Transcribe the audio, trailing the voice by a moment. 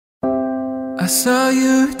saw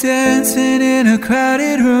you dancing in a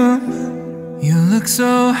crowded room. You look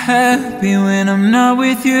so happy when I'm not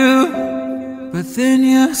with you. But then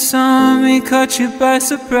you saw me, caught you by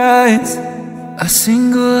surprise. A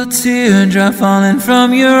single teardrop falling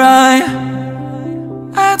from your eye.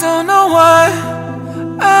 I don't know why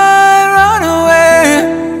I run away.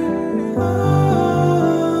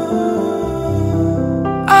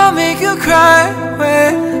 I'll make you cry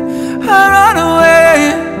when I run away.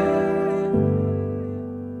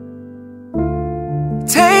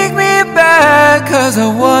 Take me back, 'cause I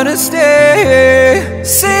wanna stay.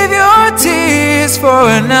 Save your tears for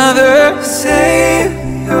another. Save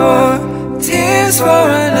your tears for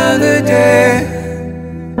another day.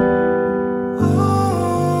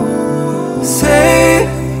 Save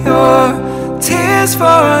your tears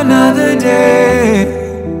for another day.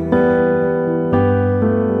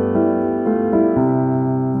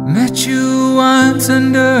 Met you once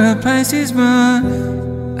under a Pisces moon.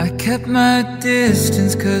 I kept my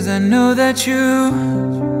distance 'cause I know that you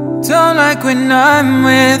don't like when I'm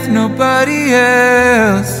with nobody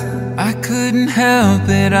else. I couldn't help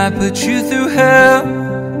it, I put you through hell.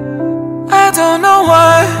 I don't know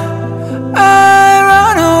why I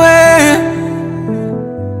run away.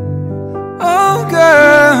 Oh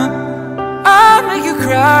girl, I'll make you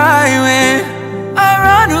cry when I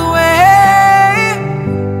run away.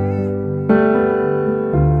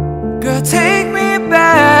 Girl, take me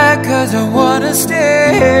back, 'cause I wanna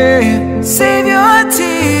stay. Save your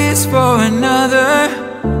tears for another.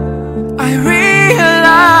 I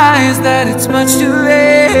realize that it's much too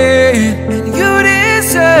late, and you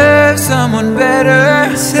deserve someone better.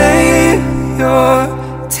 Save your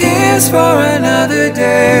tears for another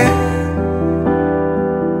day.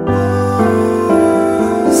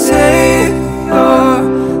 Save your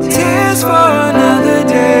tears for another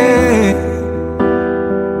day.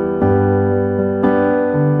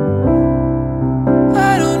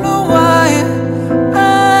 I don't know why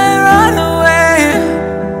I run away.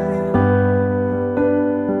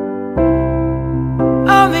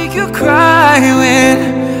 I'll make you cry when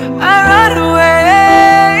I run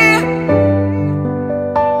away.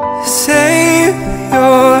 Save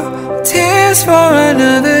your tears for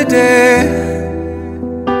another day.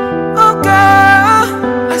 Oh girl,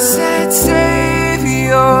 I said save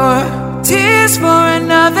your tears for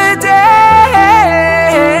another day.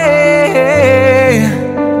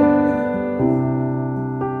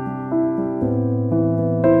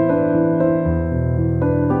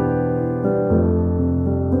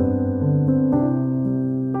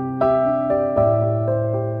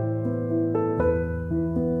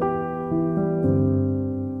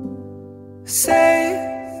 Save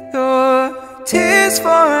your tears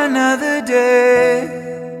for another day.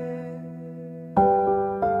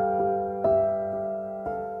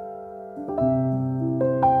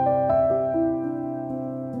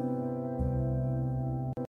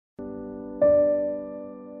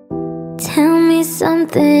 Tell me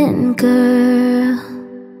something, girl.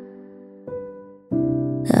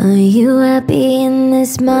 Are you happy in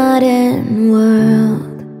this modern world?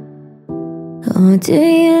 Or do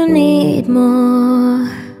you need more?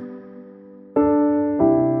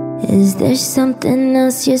 Is there something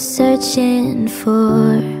else you're searching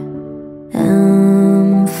for?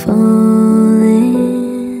 I'm falling.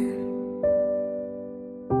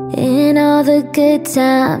 In all the good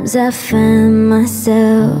times I find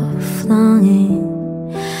myself longing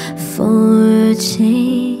for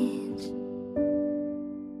change,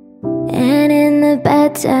 and in the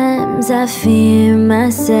bad times I fear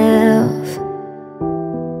myself.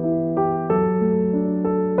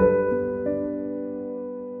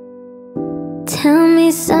 Tell me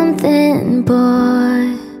something, boy.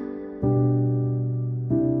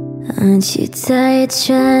 Aren't you tired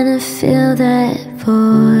trying to fill that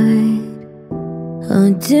void? Or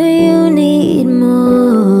do you need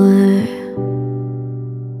more?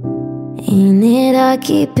 Ain't it hard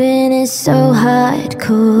keeping it so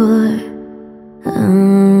hardcore?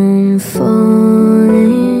 I'm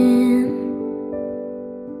falling.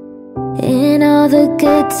 In all the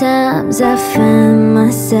good times I find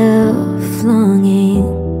myself longing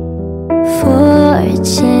for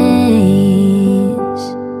change,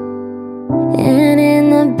 and in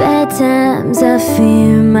the bad times I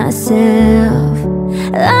fear myself.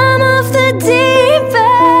 I'm off the deep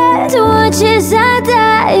end, watch as I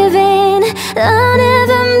dive in. I'll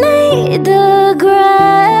never make the ground.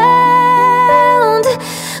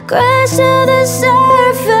 Crash to the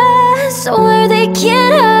surface where they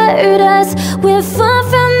can't hurt us. We're far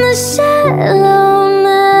from the shallow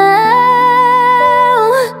now.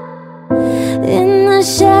 In the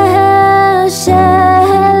shallow.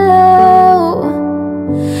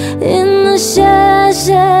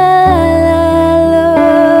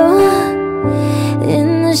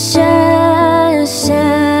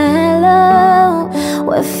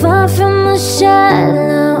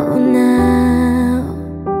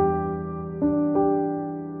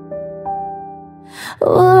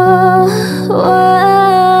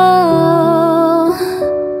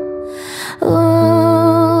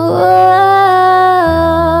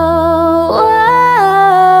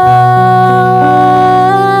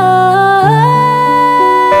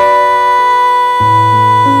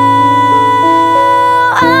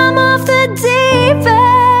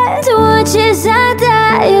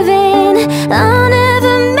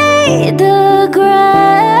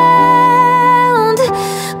 ground,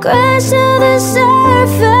 crash to the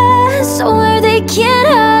surface where they can't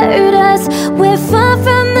hurt us. We're far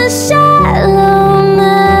from the shallow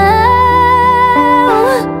now,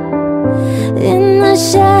 in the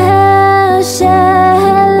shallow,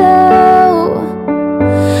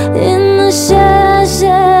 in the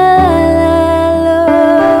shallow,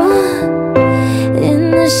 in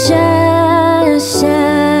the shallow.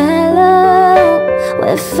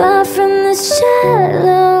 We're far from the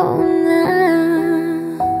shallow now.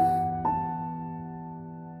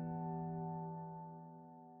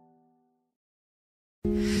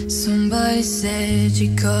 Somebody said you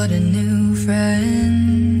got a new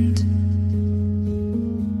friend.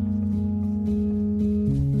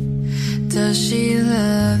 Does she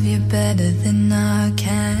love you better than I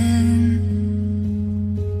can?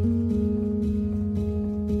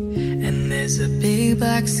 And there's a big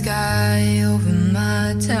black sky over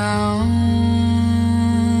my town.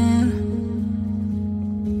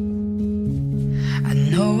 I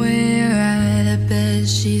know where you're at, I bet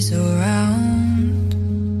she's around.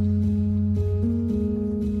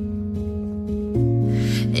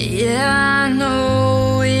 Yeah, I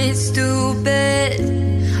know it's stupid,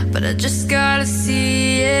 but I just gotta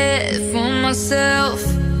see it for myself.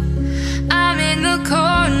 I'm in the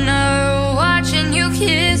corner watching you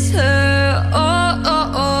kiss her, oh,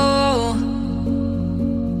 oh, oh.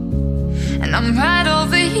 And I'm right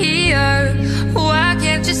over here, why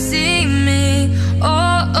can't you see me,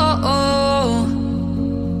 oh, oh, oh.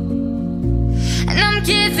 And I'm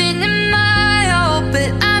giving it my all, but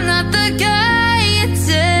I'm not the guy you're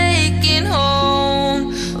taking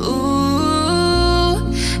home. Ooh,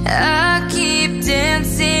 I keep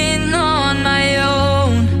dancing on my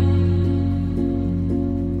own.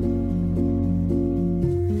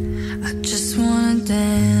 I just wanna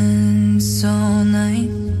dance all night.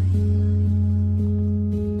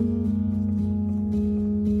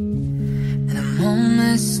 And I'm all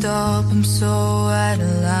messed up, I'm so out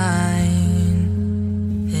of line.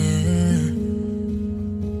 Yeah.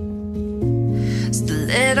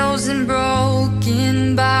 Stilettos and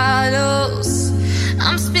broken bottles,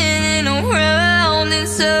 I'm spinning around in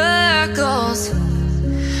circles.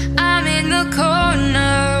 I'm in the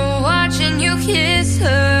corner watching you kiss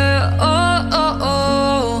her, oh, oh,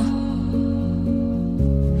 oh.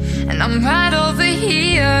 And I'm right over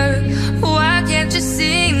here, why can't you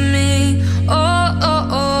see me, oh, oh,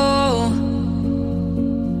 oh.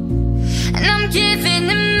 And I'm giving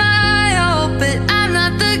it my all, but I'm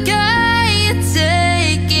not the guy you're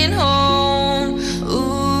taking home.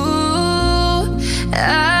 Ooh,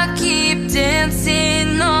 I keep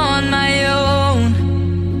dancing on my own.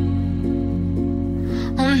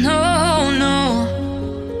 Oh no, no.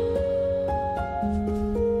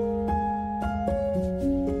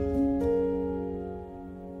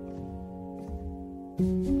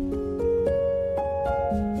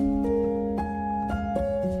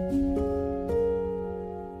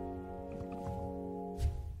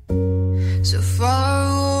 So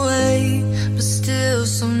far away, but still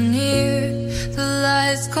so near. The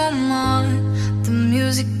lights come on, the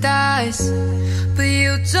music dies, but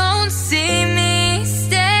you don't see me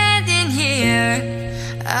standing here.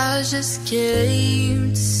 I just came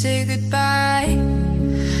to say goodbye.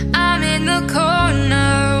 I'm in the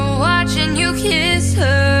corner watching you kiss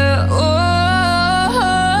her, oh,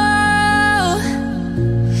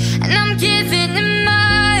 and I'm giving it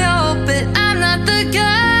my all, but I'm not the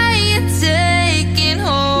guy you're taking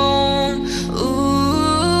home.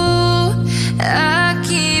 Ooh, I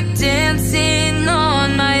keep dancing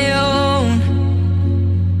on my own.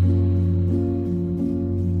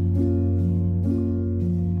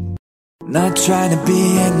 Not trying to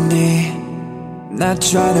be indie, not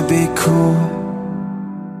trying to be cool,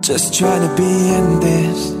 just trying to be in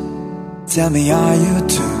this. Tell me, are you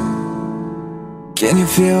too? Can you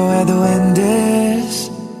feel where the wind is?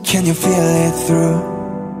 Can you feel it through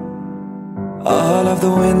all of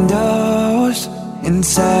the windows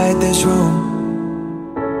inside this room?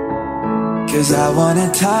 'Cause I wanna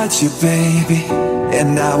touch you, baby,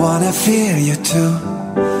 and I wanna feel you too.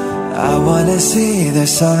 I wanna see the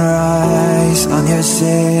sunrise on your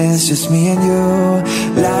sins, just me and you.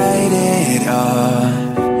 Light it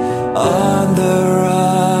on the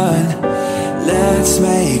run. Let's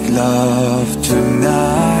make love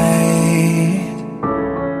tonight.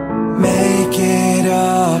 Make it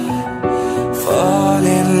up, fall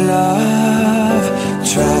in love,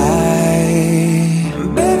 try.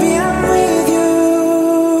 Baby, I'm with you,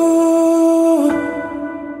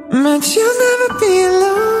 but you'll never be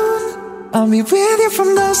alone. I'll be with you from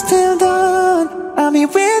dusk till dawn. I'll be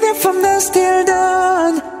with you from dusk till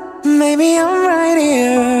dawn. maybe I'm right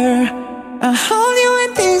here. I'll hold you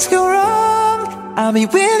when things go wrong. I'll be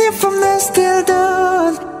with you from dusk till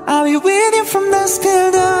dawn. I'll be with you from dusk till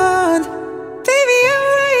dawn. Baby, I'm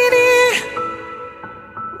right here.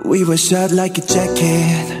 We were shot like a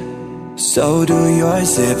jacket, so do your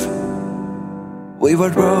zip. We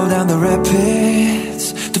would roll down the rapids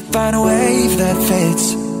to find a wave that fits.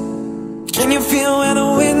 Can you feel where the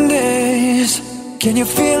wind is? Can you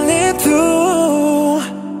feel it through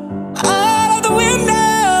all of the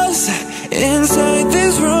windows inside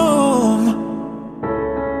this room?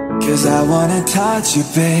 'Cause I wanna touch you,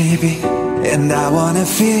 baby, and I wanna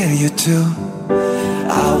feel you too.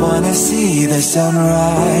 I wanna see the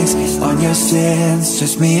sunrise on your sins,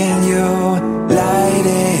 just me and you. Light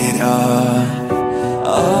it up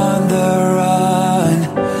on the run.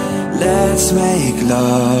 Let's make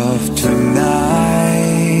love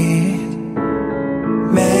tonight.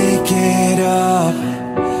 Make it up,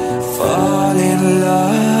 fall in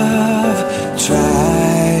love,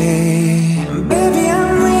 try. Baby,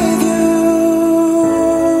 I'm with you,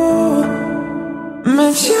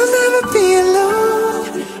 but you'll never be alone.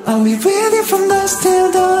 I'll be with you from dusk till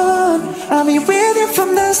dawn. I'll be with you from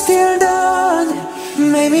dusk till dawn.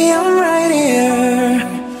 Maybe I'm right here.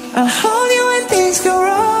 I'll hold you when things go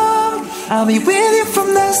wrong. I'll be with you from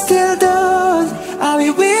dusk till dawn. I'll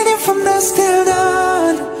be with you from dusk till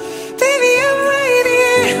dawn. Baby, I'm right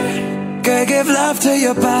here. Girl, give love to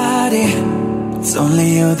your body. It's only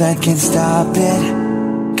you that can stop it.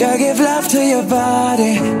 Girl, give love to your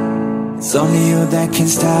body. It's only you that can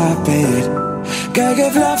stop it. Girl,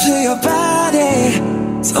 give love to your body.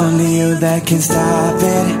 It's only you that can stop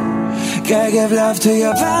it. Girl, give love to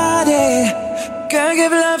your body. Girl,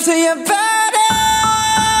 give love to your body.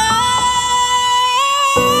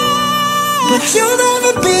 But you'll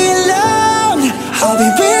never be alone. I'll be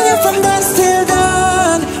with you from dusk till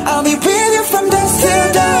dawn. I'll be with you from dusk till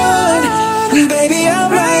dawn. Baby, I'm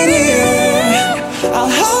right here.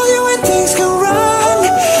 I'll hold you when things go wrong.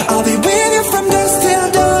 I'll be with you from dusk till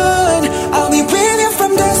dawn. I'll be with you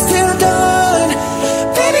from dusk till dawn.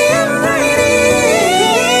 Baby, I'm right here.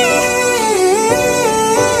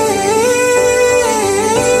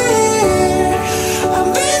 I'm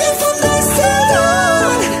with you from dusk till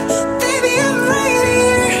dawn. Baby, I'm right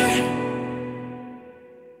here.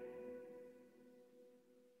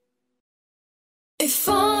 If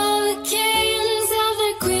all the kings have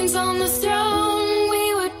their queens on the throne, we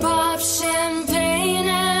would pop champagne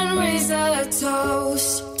and raise a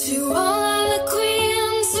toast to all of the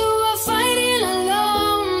queens who are fighting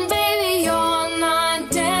alone. Baby, you're not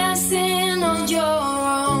dancing on your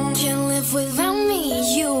own. Can't live without me,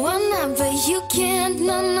 you wanna, but you can't,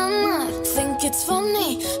 no. Think it's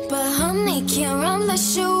funny, but honey, can't run the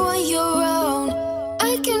show on your own.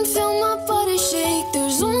 I can feel my body shake,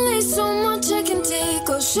 there's only so much I can take.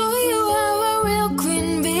 I'll show you how a real queen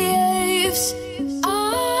behaves.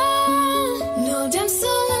 No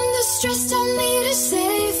damsel in distress, don't need to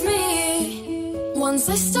save me. Once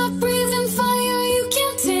I stop breathing fire, you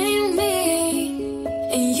can't tame me.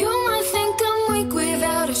 And you might think I'm weak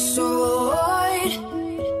without a sword,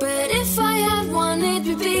 but if I had one, it'd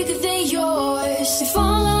be bigger than yours. If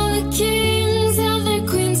all of the kings have their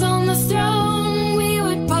queens on the throne, we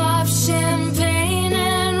would pop champagne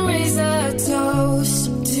and raise a toast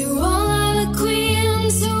to all of the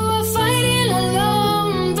queens who are fighting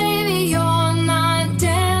alone. Baby, you're not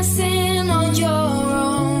dancing on your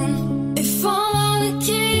own. If all of the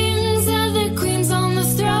kings have their queens on the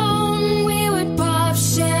throne, we would pop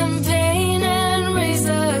champagne and raise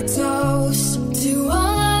a toast to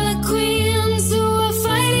all of the queens who are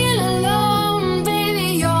fighting alone. Baby,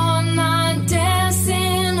 you're not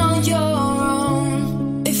dancing on your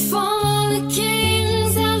own. If all of the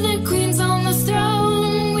kings have their queens on the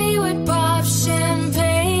throne, we would pop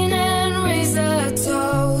champagne and raise a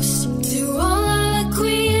toast to all of the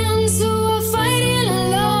queens who are fighting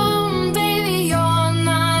alone. Baby, you're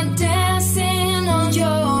not dancing on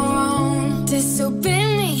your own. Disobey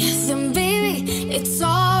me, then baby, it's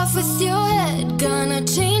off with your head. Gonna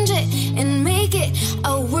change it and make it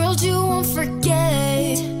a world you won't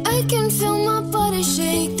forget. I can feel my body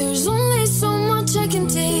shake, there's only so much I can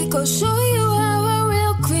take. I'll show you how a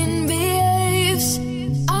real queen behaves.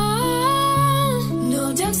 No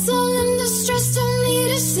damsel in distress, don't need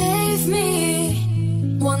to save me.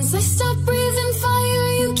 Once I stop breathing fire,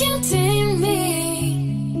 you can't tame me.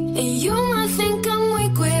 And you might think I'm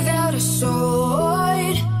weak without a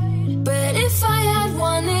sword, but if I had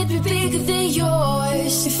one, it'd be bigger than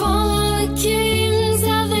yours. If all of the kings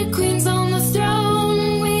have their queens on the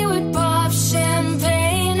throne, we would pop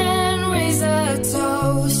champagne and raise a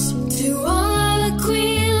toast to all of the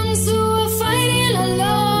queens who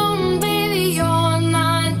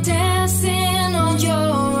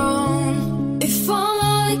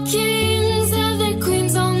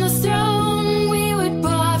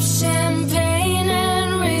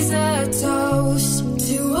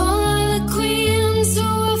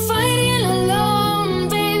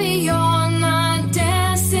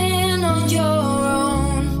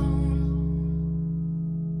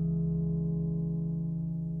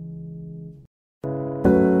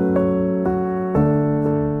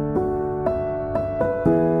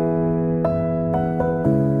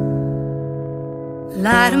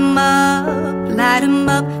Light 'em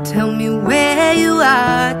up, tell me where you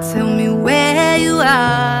are, tell me where you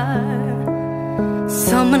are.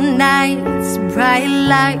 Summer nights, bright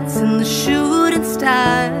lights and the shooting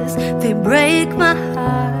stars, they break my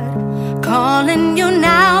heart. Calling you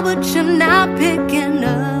now, but you're not picking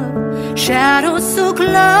up. Shadows so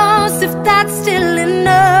close, if that's still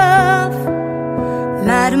enough.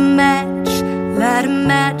 Light a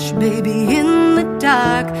match, baby, in the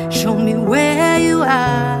dark. Show me where you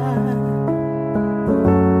are.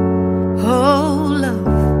 Oh, love,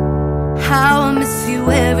 how I miss you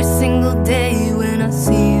every single day when I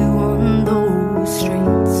see you on those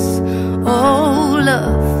streets. Oh,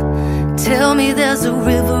 love, tell me there's a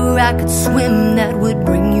river I could swim that would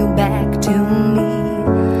bring you back to me.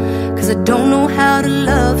 'Cause I don't know how to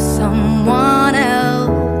love someone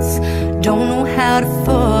else, don't know how to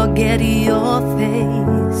forget your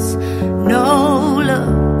face. No,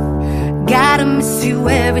 love, gotta miss you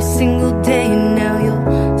every single day. Now you're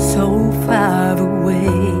so far away.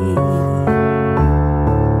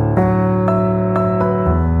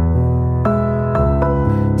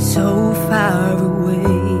 So far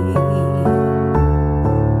away.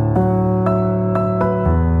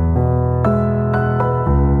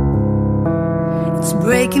 It's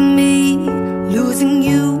breaking me, losing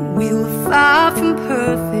you. We were far from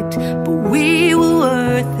perfect, but we were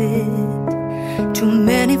worth it. Too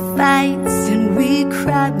many fights and we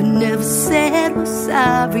cried, but never said we're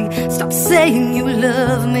sorry. Stop saying you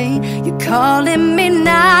love me, you're calling me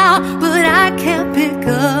now, but I can't pick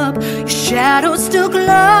up. Your shadow's still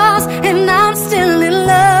close and I'm still in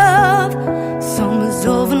love. Summer's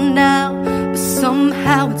over now, but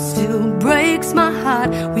somehow it still breaks my heart.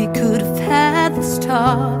 We could have had this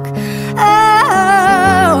talk.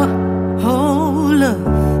 Oh,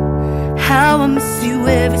 love, how I miss you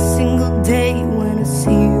every single day when I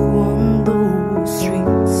see you on those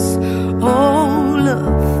streets. Oh,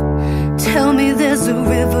 love, tell me there's a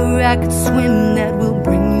river I could swim that will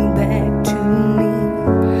bring you back to me.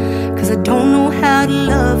 'Cause I don't know how to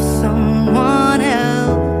love someone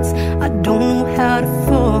else, I don't know how to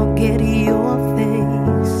forget your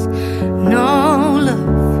face. No,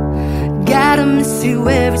 love, gotta miss you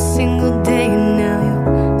every single day. Now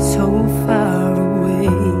you're so far away.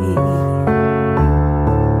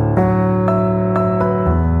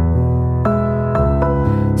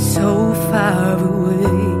 So far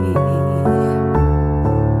away.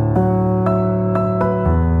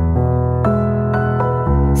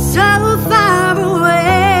 So far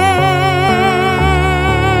away.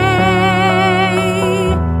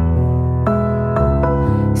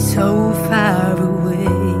 So far away.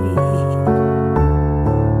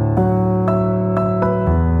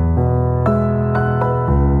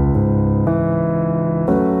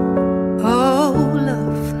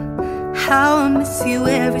 How I miss you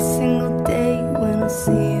every single day when I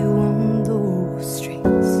see you on those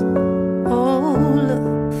streets. Oh,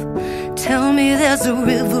 love, tell me there's a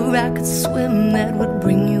river I could swim that would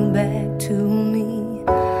bring you back to me. I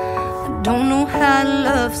don't know how to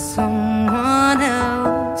love someone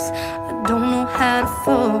else, I don't know how to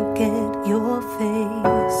forget your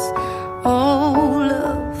face. Oh,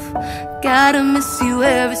 love, gotta miss you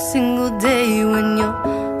every single day when you're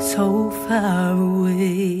so far away.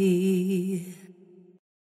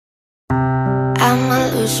 I'ma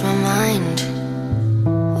lose my mind,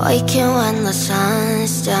 waking when the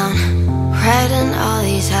sun's down, riding all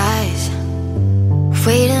these highs,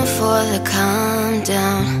 waiting for the calm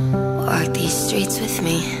down. Walk these streets with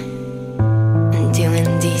me and doing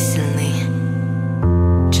decently,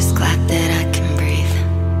 just glad that I can breathe.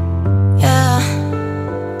 Yeah,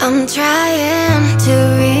 I'm trying to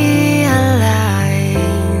realize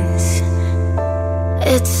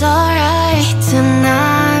it's alright to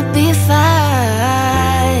not be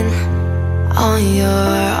fine on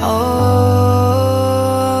your own.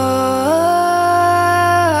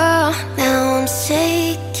 Now I'm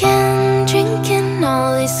shaking, drinking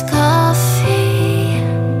all this coffee.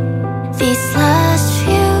 These last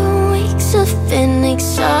few weeks have been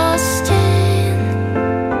exhausting.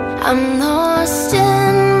 I'm lost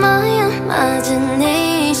in my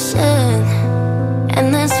imagination, and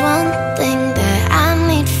there's one thing that I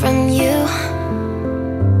need from you.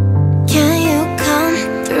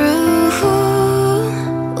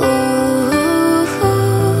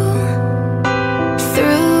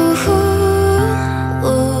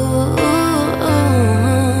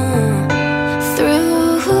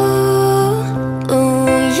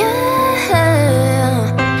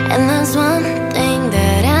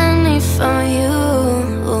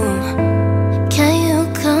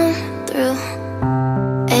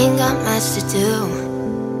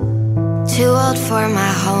 for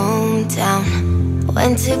my hometown.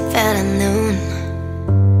 Went to bed at noon.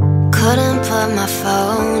 Couldn't put my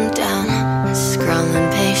phone down. Scrolling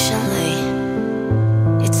patiently.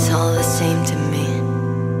 It's all the same to me.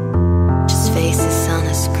 Just faces on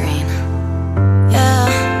a screen. Yeah,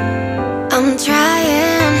 I'm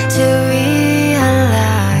trying to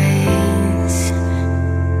realize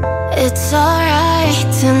it's alright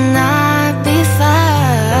to not be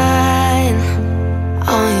fine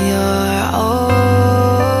on your own.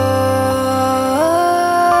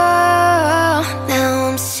 Now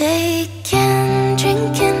I'm shaking,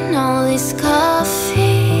 drinking all this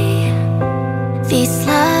coffee. These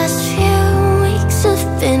last few weeks have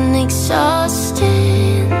been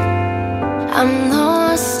exhausting. I'm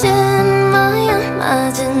lost in my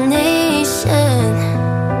imagination,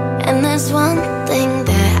 and there's one thing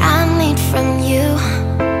that I need from you.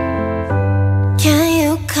 Can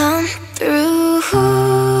you come through?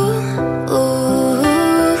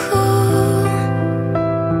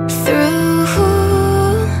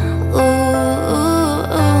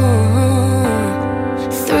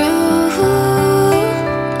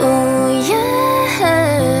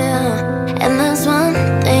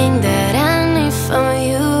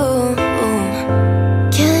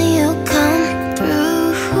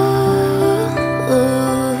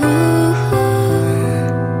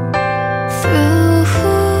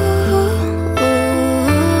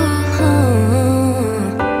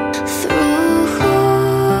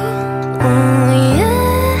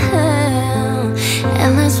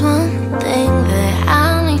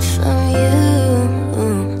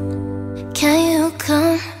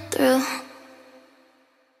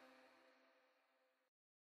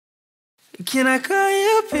 Can I call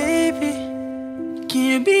you baby? Can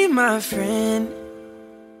you be my friend?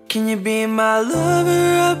 Can you be my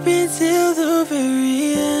lover up until the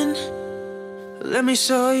very end? Let me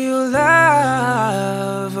show you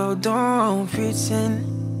love, oh don't pretend.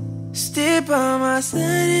 Stay by my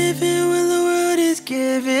side even when the world is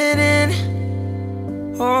giving in.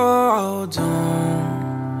 Oh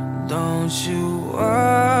don't you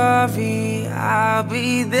worry, I'll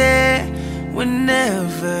be there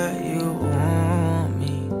whenever you want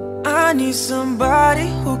me. I need somebody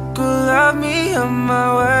who could love me at my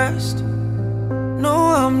worst. No,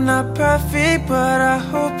 I'm not perfect, but I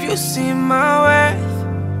hope you see my worth.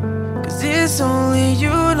 Cause it's only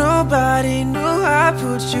you, nobody knew I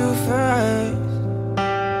put you first.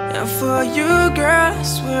 And for you, girl, I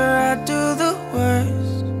swear I do the worst.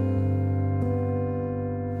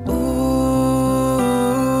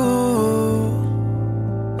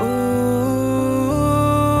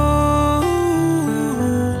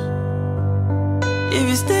 If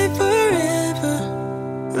you stay forever,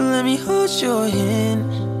 let me hold your hand.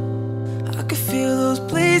 I can feel those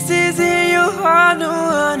places in your heart no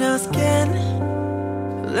one else can.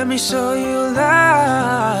 Let me show you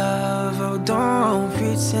love, oh don't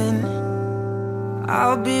pretend.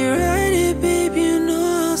 I'll be right here, baby, you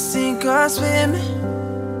know I'll sink or swim.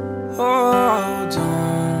 Oh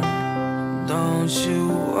don't you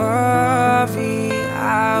worry,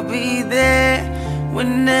 I'll be there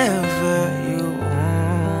whenever you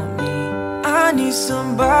want me. I need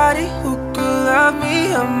somebody who could love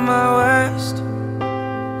me at my worst.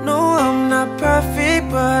 No, I'm not perfect,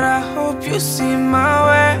 but I hope you see my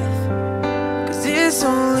worth. Cause it's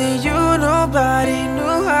only you, nobody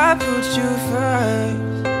knew I put you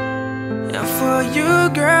first. And for you,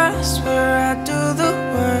 girl, I swear I do the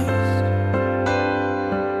worst.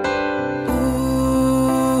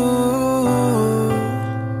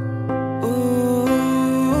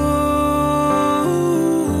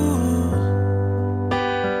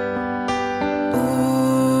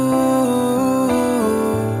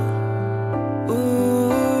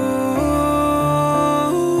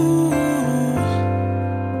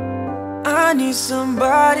 I need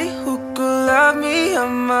somebody who could love me at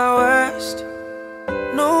my worst.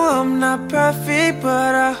 No, I'm not perfect,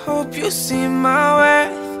 but I hope you see my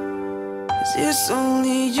worth. Cause it's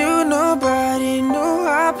only you, nobody knew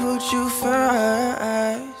I put you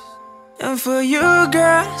first. And for you,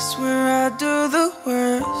 girl, I swear I do the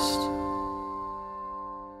worst.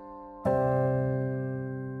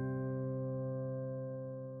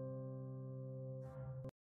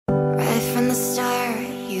 Right from the start,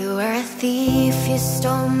 you were a thief, you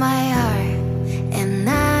stole my heart. And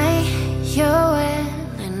I, your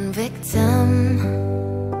willing victim.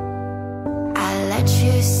 I let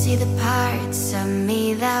you see the parts of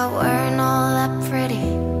me that weren't all that pretty.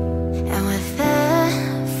 And with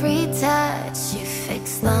every touch, you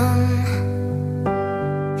fixed them.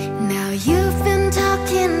 Now you've been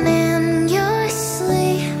talking in your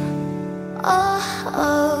sleep.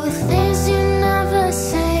 Oh, things you never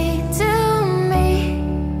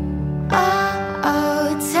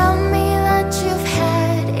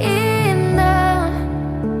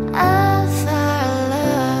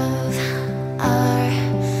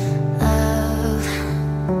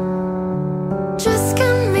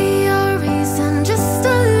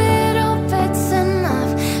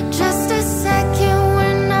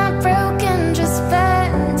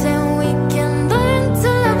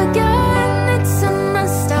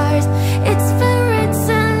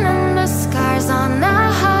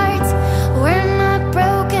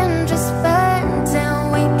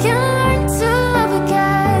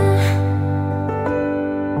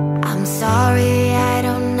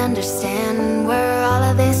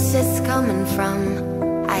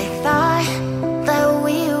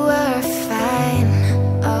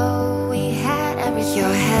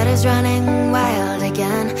is running wild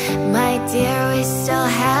again. My dear, we still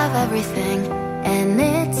have everything, and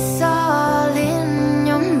it's all in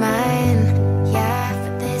your mind. Yeah,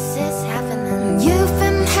 but this is happening. You've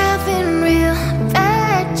been having real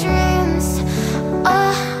bad dreams.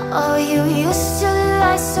 Oh, you used to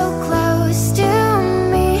lie so close to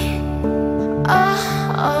me.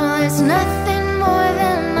 Oh, there's nothing more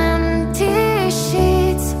than empty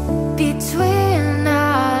sheets between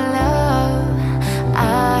our love,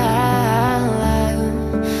 our love,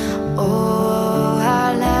 oh,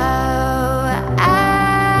 our love,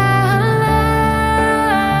 our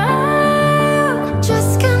love.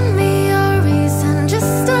 Just give me a reason,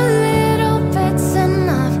 just a little bit's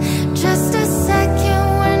enough. Just a second,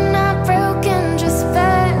 we're not broken, just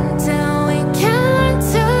bend till we can learn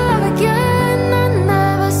to love again and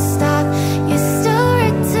never stop. You're still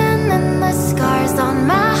written in the scars on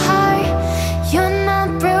my heart. You're not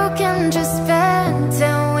broken, just bend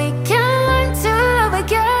till we can learn to love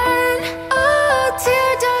again. Oh,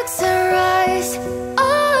 tear ducts arise,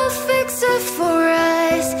 oh, fix it for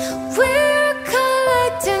us. We're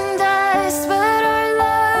collecting dust, but our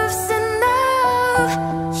love's enough.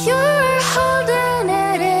 You're holding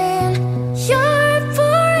it in, you're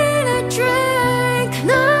pouring a drink.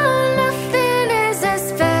 No, nothing is as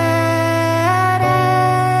bad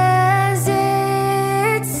as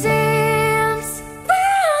it seems.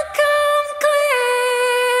 We'll come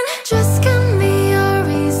clean. Just give me a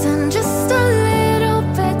reason, just a little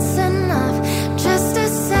bit's enough. Just a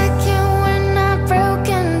second, we're not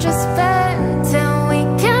broken, just bend till we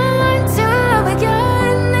can learn to love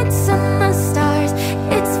again. It's in the stars,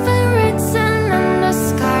 it's been written in the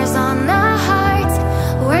scars on our hearts.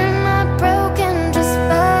 We're not broken, just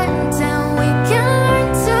bend till we can learn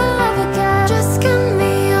to love again. Just give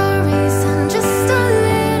me a reason, just a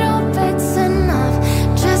little bit's enough.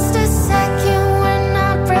 Just a second, we're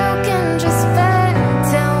not broken, just bend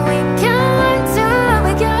till we can learn to love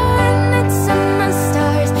again. It's in the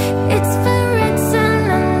stars, it's been written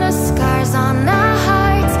in the scars on our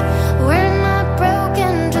hearts. We're not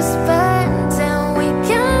broken, just bend till we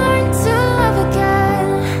can learn to love again.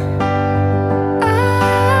 Oh,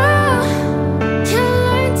 can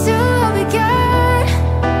learn to love again.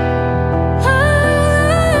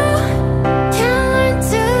 Oh, can learn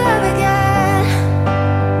to love again.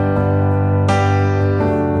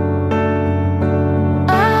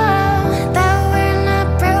 Oh, that we're not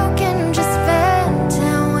broken, just bend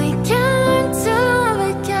till we can learn to love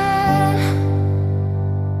again.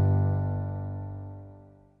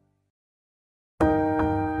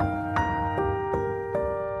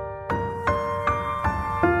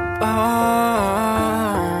 Oh,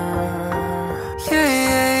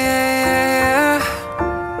 yeah.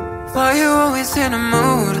 Why you always in a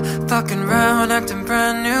mood? Fucking round, acting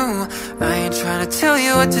brand new. I ain't trying to tell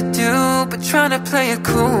you what to do, but trying to play it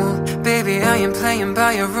cool. Baby, I am playing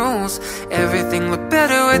by your rules. Everything look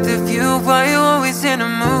better with a view. Why you always in a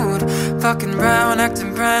mood? Fucking round,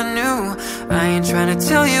 acting brand new. I ain't trying to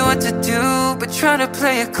tell you what to do, but trying to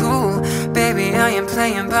play it cool. Baby, I am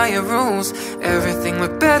playing by your rules. Everything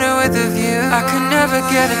look better with a view. I could never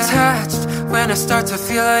get attached. When I start to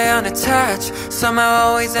feel I unattached, somehow I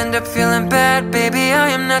always end up feeling bad. Baby, I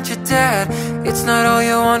am not your dad. It's not all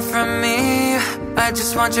you want from me, I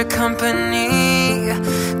just want your company.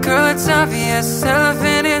 Girl, it's obvious,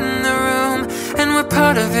 elephant in the room, and we're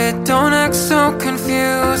part of it. Don't act so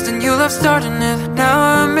confused, and you love starting it. Now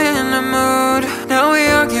I'm in a mood. Now we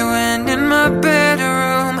arguing in my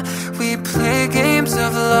bedroom. We play games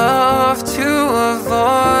of love to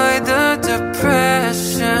avoid the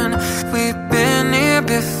depression. We've been here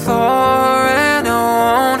before, and I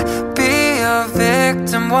won't be a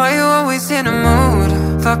victim. Why you always in a mood?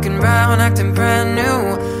 Fucking round, acting brand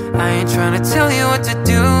new. I ain't trying to tell you what to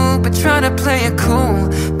do, but trying to play it cool.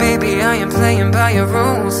 Baby, I am playing by your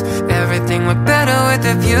rules. Everything look better with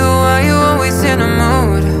a view. Why you always in a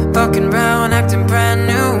mood? Fucking round, acting brand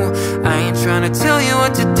new. I ain't trying to tell you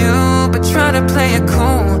what to do, but try to play it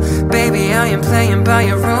cool. Baby, I am playing by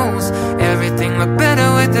your rules. Everything look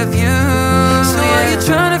better with a view. So yeah, you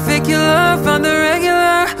trying to fake your love on the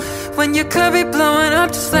regular, when you could be blowing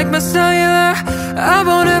up just like my cellular. I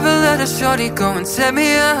won't ever let a shorty go and set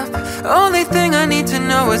me up. Only thing I need to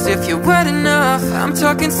know is if you're wet enough. I'm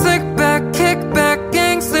talking slick back, kick back,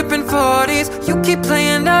 gang slipping 40s. You keep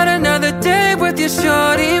playing out another day with your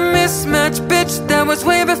shorty. Mismatch, bitch, that was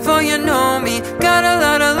way before you know me. Got a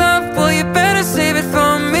lot of love, well you better save it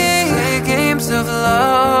for me. Play games of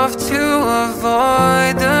love to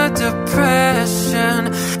avoid the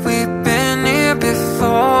depression. We've been here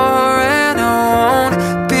before, and I won't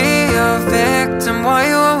be a victim. Why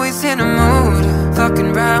you always in a mood?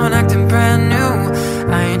 Fucking round,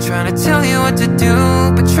 ain't trying to tell you what to do,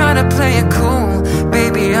 but try to play it cool.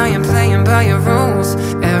 Baby, I am playing by your rules.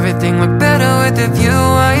 Everything look better with a view.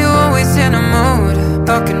 Why you always in a mood?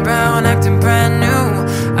 Walking around acting brand new.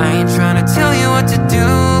 I ain't trying to tell you what to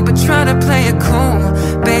do, but try to play it cool.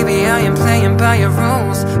 Baby, I am playing by your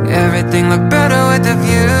rules. Everything look better with a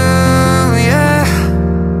view, yeah.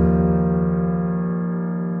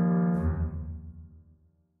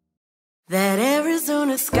 That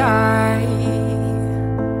Arizona sky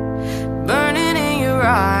burning in your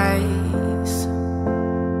eyes.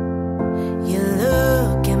 You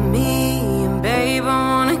look at me and babe, I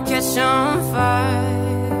wanna catch on fire.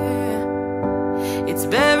 It's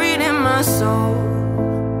buried in my soul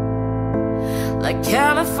like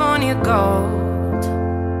California gold.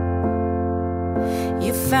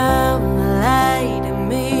 You found the light in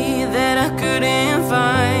me that I couldn't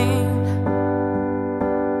find.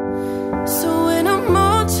 So when I'm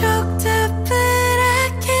all choked up but I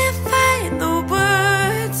can't find the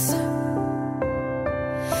words,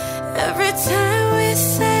 every time we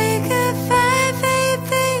say goodbye,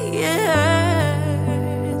 baby, it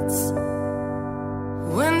hurts.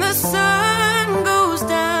 When the sun goes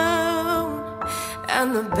down and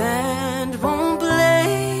the band won't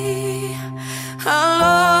play, I'll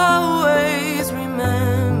always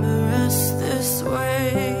remember us this way.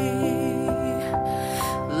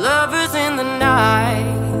 Lovers in the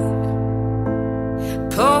night,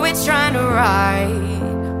 poets trying to write.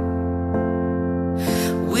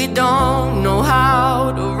 We don't know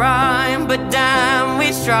how to rhyme, but damn, we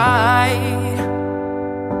tried.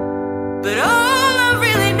 But all I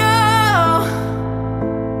really know,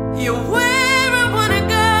 you're where I wanna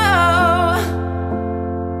go.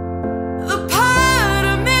 The part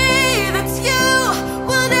of me that's you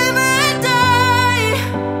will never die.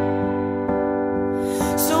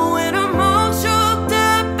 So when I'm all choked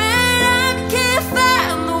up and I can't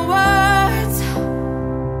find the words,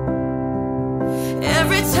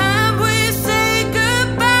 every time we say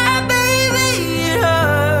goodbye, baby, it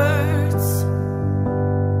hurts.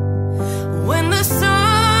 When the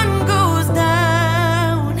sun goes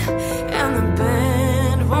down and the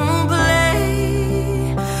band won't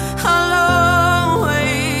play, I'll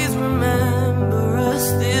always remember us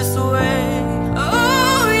this way.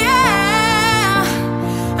 Oh yeah,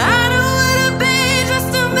 I don't wanna be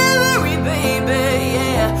just a memory, baby,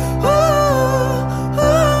 yeah. Ooh, ooh,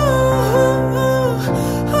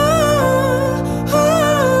 ooh, ooh, ooh,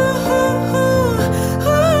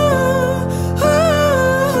 ooh.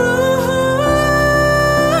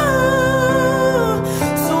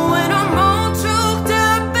 So when I'm all choked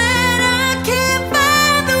up and I can't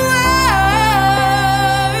find the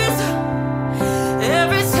words,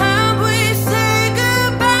 every time we say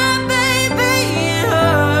goodbye, baby, it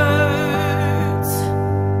hurts.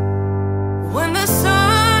 When the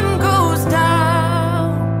sun goes down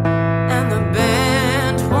and the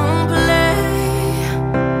band won't play,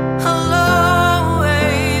 I'll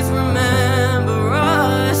always remember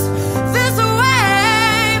us this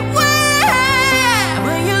way.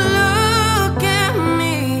 When you look at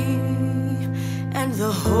me and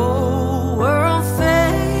the whole world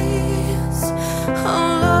fades,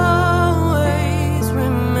 I'll always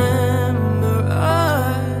remember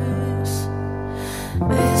us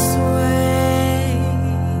this way.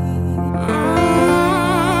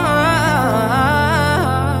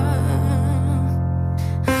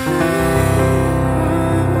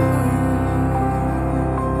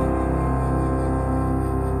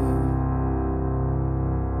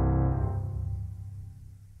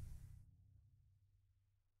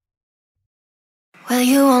 Well,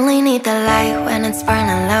 you only need the light when it's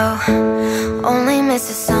burning low. Only miss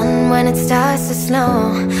the sun when it starts to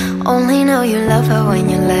snow. Only know you love her when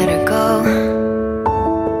you let her go.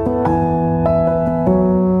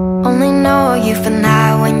 Only know you for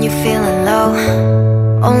now when you're feeling low.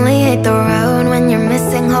 Only hate the road when you're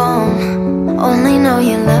missing home. Only know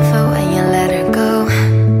you love her when you let her go.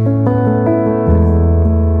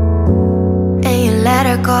 And you let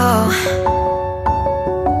her go.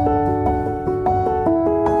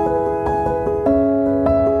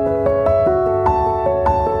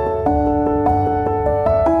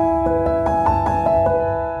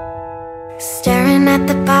 Staring at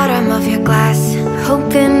the bottom of your glass,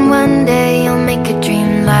 hoping one day you'll make a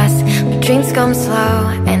dream last. But dreams come slow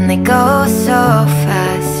and they go so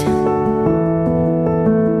fast.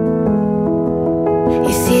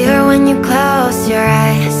 You see her when you close your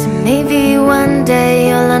eyes. Maybe one day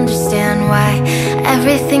you'll understand why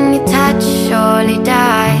everything you touch surely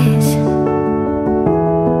dies.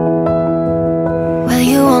 Well,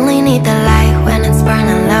 you only need the light when it's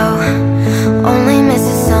burning low. Only miss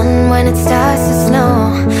the sun when it starts to snow.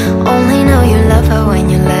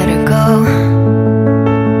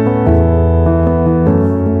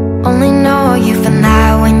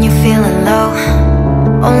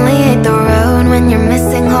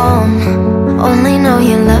 know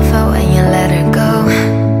you love her when you let her go.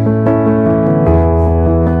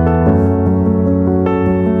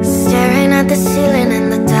 Staring at the ceiling in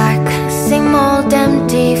the dark, same old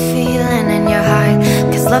empty feeling in your heart.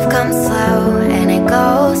 Cause love comes slow and it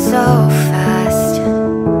goes so fast.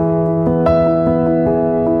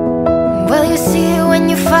 Well, you see it when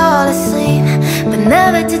you fall asleep, but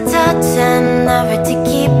never to touch and never to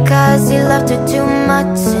keep. Cause you loved her too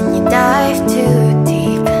much and you dive too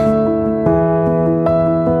deep.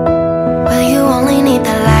 Well, you only need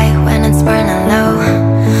the light when it's burning low.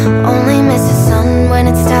 Only miss the sun when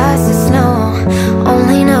it starts to snow.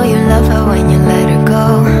 Only know you love her when you let her go.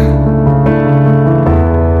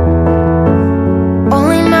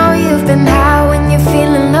 Only know you've been high when you're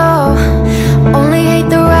feeling low. Only hate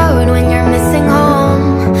the road when you're missing home.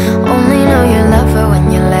 Only know you love her when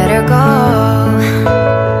you let her go.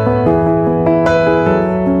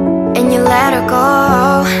 And you let her go.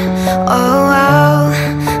 Oh, oh,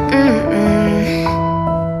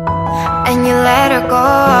 and you let her go.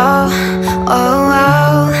 Oh,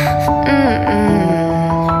 oh,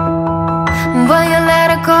 well, you let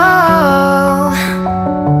her go.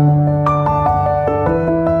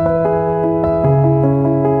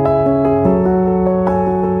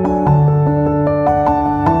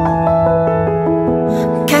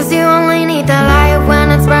 Cause you only need the light when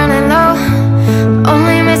it's burning low.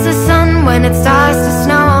 Only miss the sun when it starts to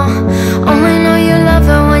snow. Only know you love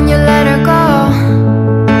her when you let her go.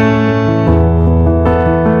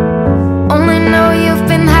 Only know you've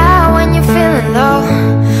been high when you're feeling low.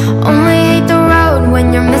 Only hate the road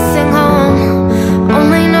when you're missing home.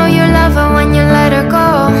 Only know you love her when you let her go.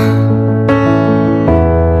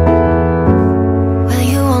 Well,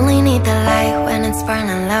 you only need the light when it's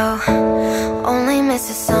burning low. Only miss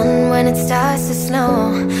the sun when it starts to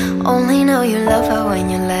snow. Only know you love her when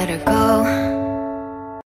you let her go.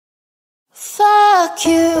 Fuck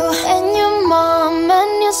you and your mom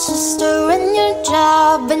and your sister and your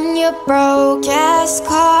job and your broke ass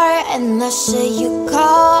car and the shit you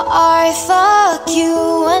call art. Fuck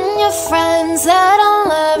you and your friends that I'll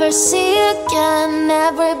never see again.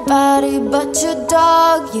 Everybody but your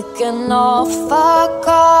dog, you can all fuck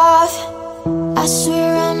off. I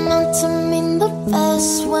swear I meant to mean the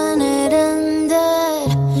best when it ended.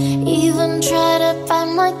 Even try to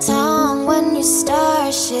bite my tongue when you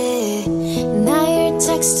start shit. Now you're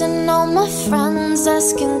texting all my friends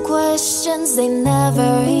asking questions. They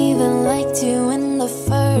never even liked you in the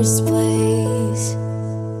first place.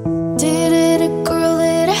 Did it a girl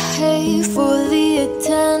that I hate for the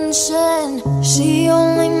attention? She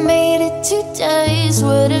only made it 2 days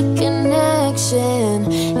with a connection.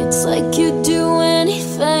 It's like you'd do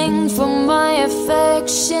anything for my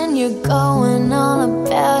affection. You're going on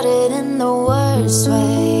about it in the worst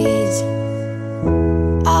ways.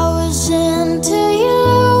 I was into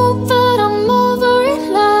you, but I'm over it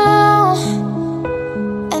now.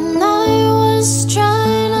 And I was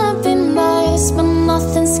trying to be nice, but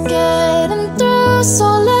nothing's getting through. So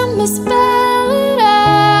let me spell it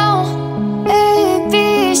out. A,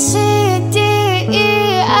 B, C, D, E,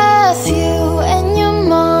 F, you and your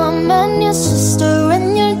mom and your sister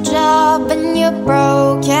and your job and your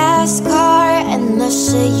broke ass car and the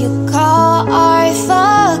shit you call art.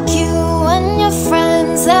 Fuck you and your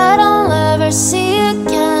friends that I'll never see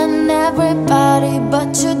again. Everybody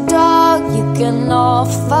but your dog, you can all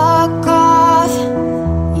fuck off.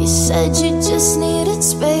 You said you just needed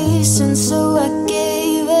space and so I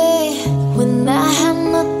gave it. When I had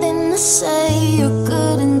nothing to say, you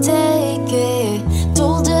couldn't take it.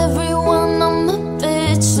 Told everyone I'm a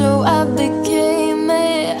bitch, so I became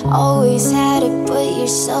it. Always had to put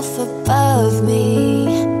yourself above me.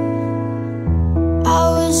 I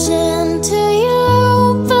was into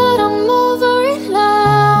you, but I'm over it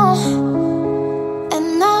now.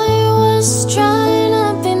 And I was trying to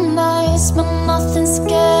be nice, but nothing's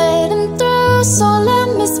getting through. So let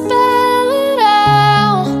me spell it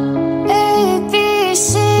out. A, B,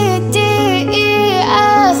 C, D, E,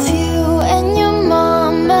 F, you and your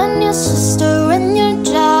mom and your sister and your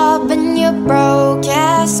job and your broke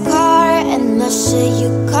ass car and the shit you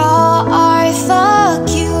call art. Fuck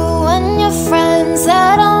you and your friends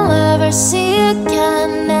that I'll never see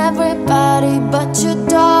again. Everybody but your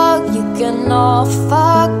dog, you can all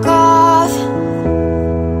fuck off.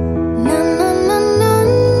 Na na na na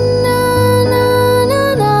na na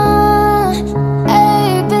na.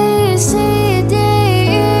 A, B, C, D,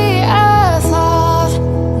 E, F, off.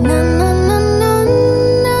 Na na na na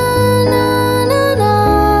na na na.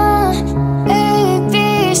 A,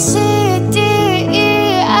 B, C, D, E,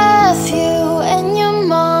 F, you and your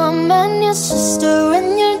mom and your sister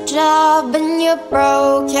and your job and your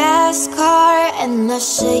broke ass car and the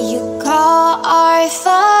shit you call art.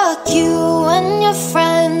 Fuck you and your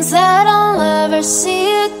friends that I'll never see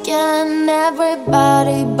again.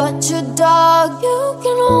 Everybody but your dog, you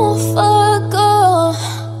can all fuck off.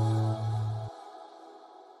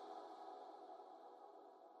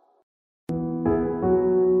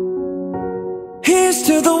 Here's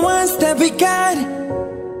to the ones that we got.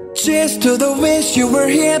 Cheers to the wish you were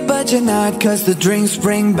here but you're not. Cause the drinks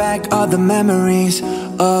bring back all the memories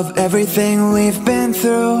of everything we've been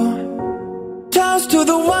through. Toast to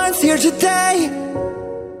the ones here today.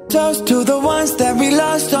 Toast to the ones that we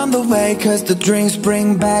lost on the way. Cause the drinks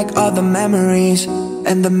bring back all the memories.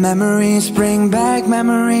 And the memories bring back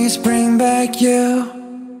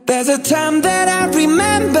you. There's a time that I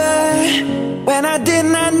remember when I did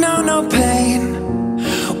not know no pain,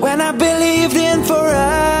 when I believed in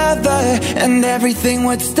forever and everything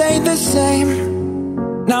would stay the same.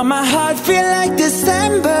 Now my heart feel like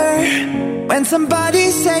December when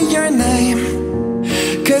somebody say your name.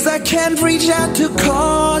 Cause I can't reach out to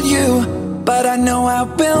call you, but I know I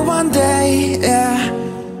will one day, yeah.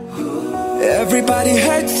 Everybody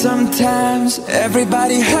hurts sometimes,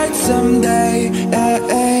 everybody hurts someday, yeah,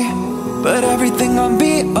 yeah. But everything gon'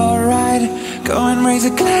 be alright. Go and raise a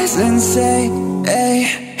glass and say, hey.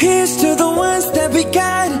 Here's to the ones that we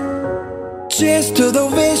got. Cheers to the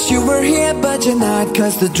wish you were here but you're not.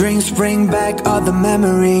 Cause the drinks bring back all the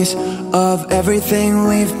memories of everything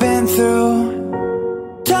we've been through.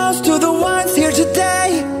 Toast to the ones here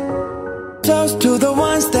today. Toast to the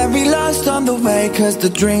ones that we lost on the way. Cause the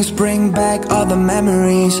drinks bring back all the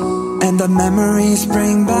memories. And the memories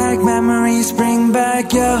bring back you. Memories bring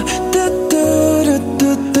back you.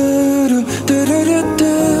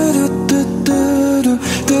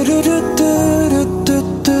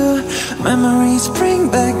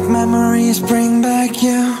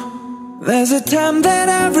 There's a time that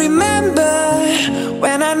I remember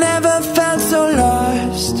when I never felt so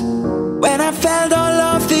lost, when I felt all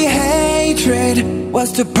of the hatred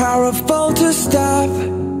was too powerful to stop.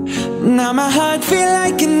 Now my heart feel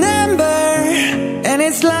like an ember and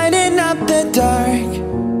it's lighting up the dark.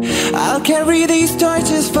 I'll carry these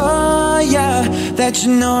torches for ya that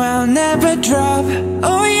you know I'll never drop.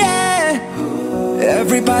 Oh yeah.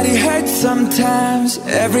 Everybody hurts sometimes,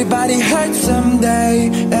 everybody hurts someday,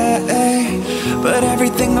 eh, eh. But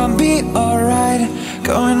everything gon' be alright.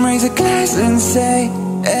 Go and raise a glass and say,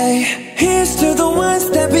 hey. Here's to the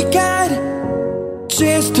ones that we got.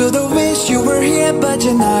 Cheers to the wish you were here but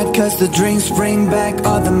you're not. Cause the drinks bring back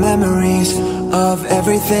all the memories of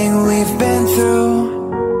everything we've been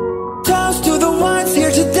through. Toast to the ones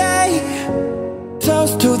here today.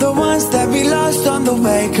 Toast to the ones that we lost on the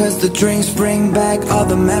way. Cause the drinks bring back all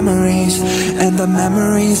the memories. And the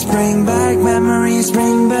memories bring back you. Memories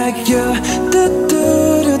bring back you.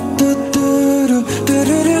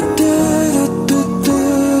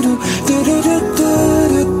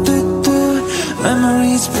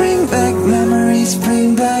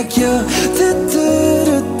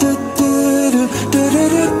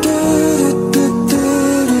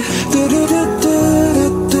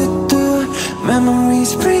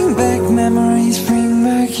 Memories bring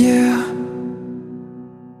back you.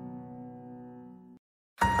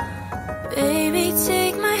 Baby,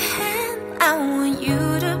 take my hand, I want you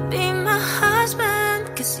to be my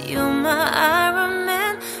husband. Cause you're my Iron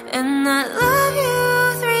Man and I love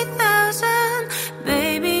you 3000.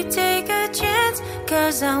 Baby, take a chance,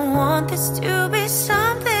 cause I want this to be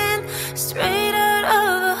something straight out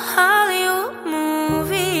of a Hollywood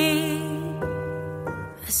movie.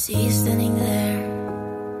 I see you standing there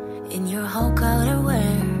in your whole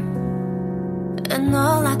outerwear, and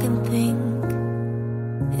all I can think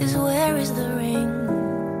is where is the ring?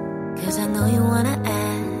 Cause I know you wanna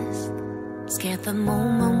ask, scared the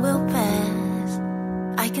moment will pass.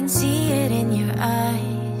 I can see it in your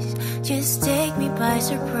eyes, just take me by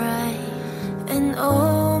surprise. And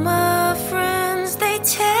all my friends, they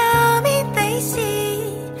tell me they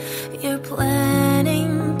see you're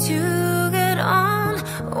planning to get on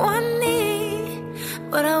one knee.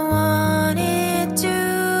 But I want it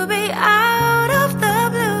to be out of the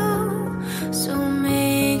blue, so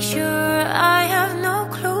make sure I have no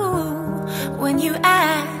clue when you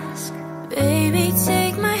ask. Baby,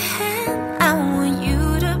 take my hand, I want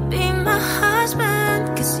you to be my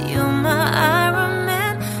husband. Cause you're my Iron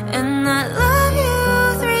Man and I love you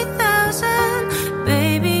 3000.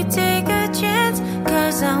 Baby, take a chance,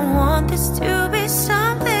 cause I want this to be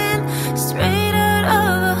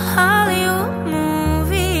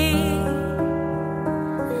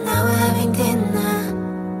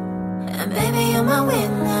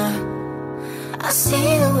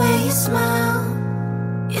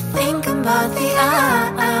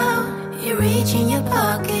out, you reach in your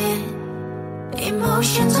pocket,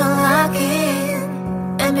 emotions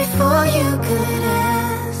unlocking, and before you could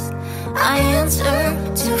ask, I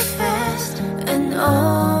answered too fast. And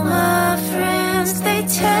all my friends, they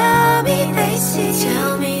tell me they see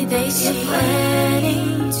you're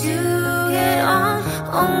planning to get on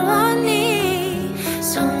one knee.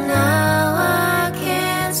 So now I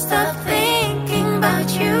can't stop thinking about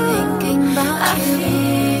you. I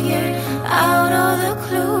figured out all the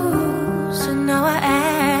clues, so now I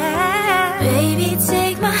ask, baby,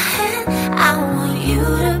 take my hand, I want you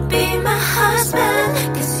to be my husband,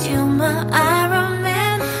 'cause you're my Iron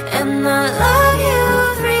Man, and I love you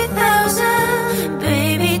 3000.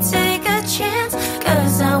 Baby, take a chance,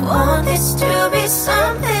 'cause I want this to be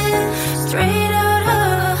something straight out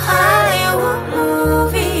of a Hollywood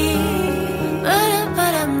movie.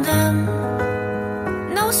 But I'm done.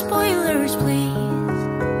 No spoilers, please.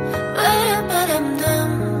 But I'm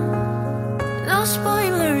done. No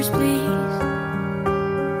spoilers, please.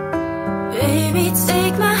 Baby,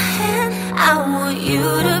 take my hand, I want you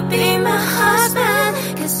to be my husband,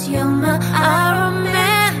 'cause you're my Iron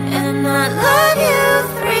Man, and I love you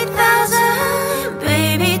 3000.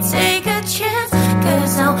 Baby, take a chance,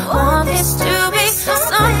 'cause I want this to be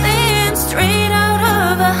something straight out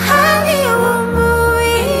of a Hollywood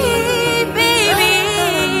movie, baby.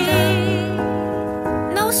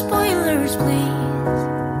 No spoilers, please.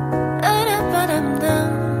 But I'm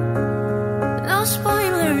done. No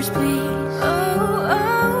spoilers, please. Oh,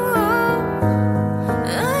 oh, oh.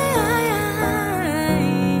 Ay, ay, ay.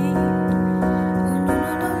 Oh, no,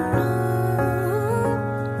 no, no, no.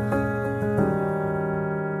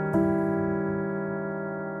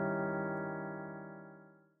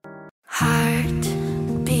 Heart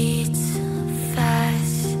beats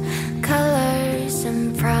fast, colors and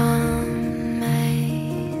promises.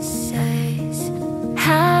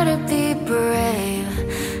 How to be brave?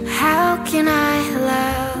 How can I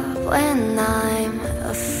love when I'm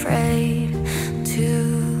afraid to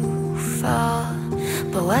fall?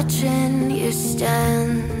 But watching you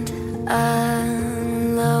stand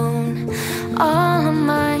alone, all of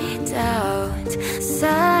my doubt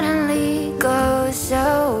suddenly goes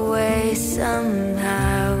away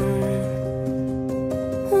somehow.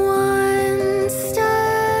 One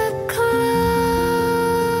step closer.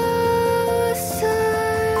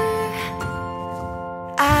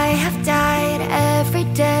 I have died every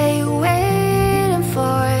day waiting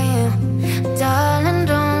for you. Darling,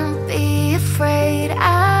 don't be afraid.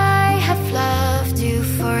 I have loved you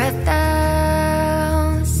for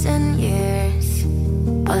 1,000 years.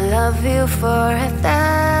 I'll love you for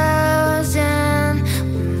 1,000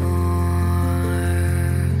 more.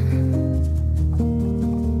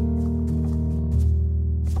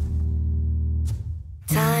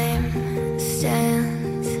 Time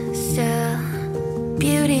stands still,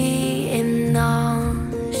 beauty in all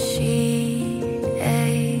she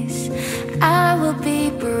is. I will be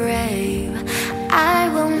brave, I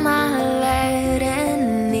will not let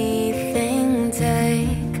anything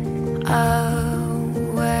take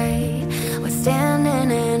away what's standing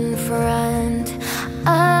in front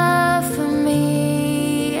of me.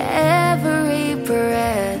 Every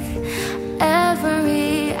breath,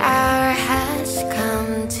 every hour has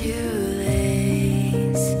come to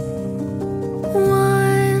this.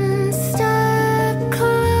 One step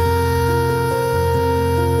closer.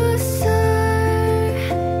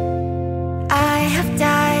 I have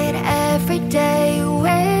died every day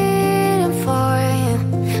waiting for you.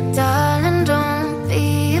 Darling, don't be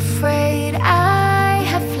afraid. I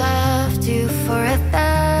have loved you for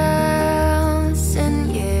 1,000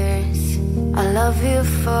 years. I love you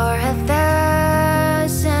for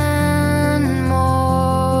 1,000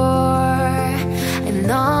 more. And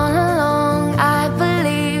all along I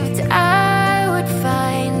believed I would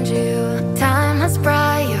find you. Time has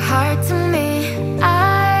brought your heart to me.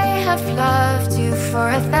 I have loved you for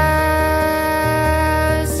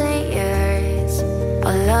 1,000 years.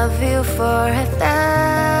 I love you for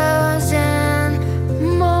 1,000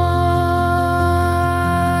 more.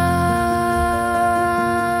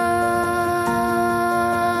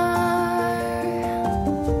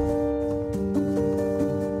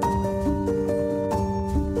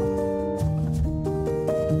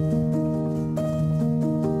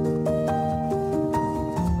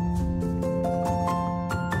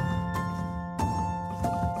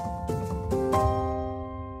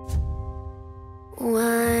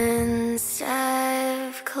 One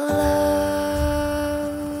step closer.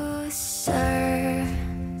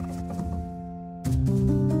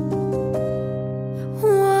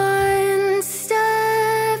 One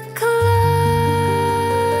step closer.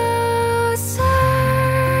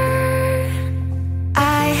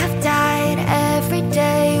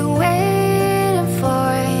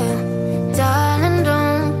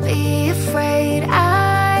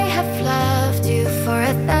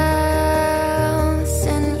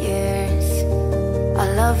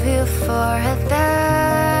 love you for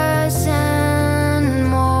 1,000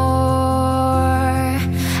 more.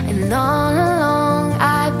 And all along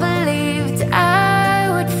I believed I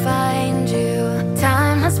would find you.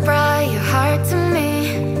 Time has brought your heart to me.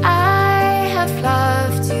 I have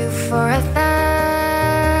loved you for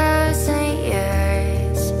 1,000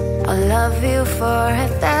 years. I'll love you for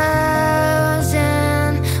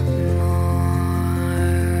 1,000 more.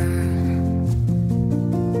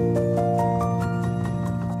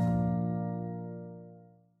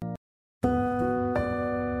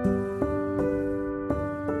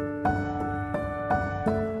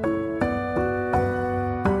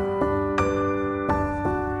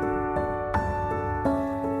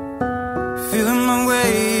 Feeling my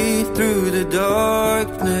way through the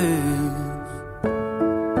darkness,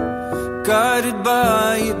 guided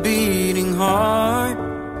by a beating heart.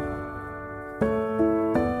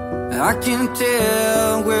 I can't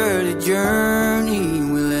tell where the journey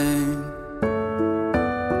will end,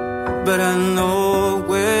 but I know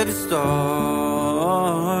where to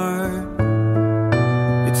start.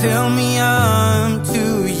 You tell me I'm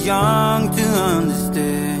too young to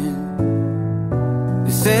understand.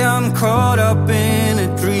 You say I'm caught up in a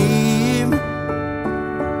dream.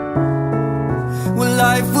 Well,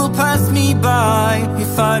 life will pass me by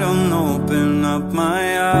if I don't open up my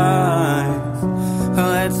eyes.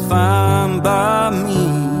 Well, that's fine by me.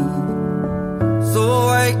 So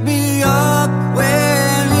wake me up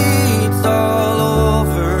when it's all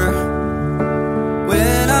over,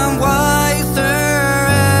 when I'm wiser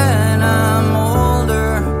and I'm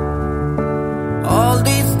older. All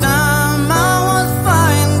this time I was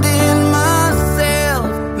finding myself,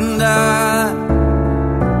 and I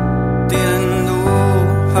didn't know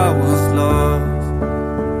I was lost.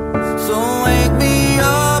 So wake me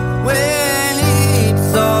up when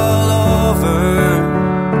it's all over.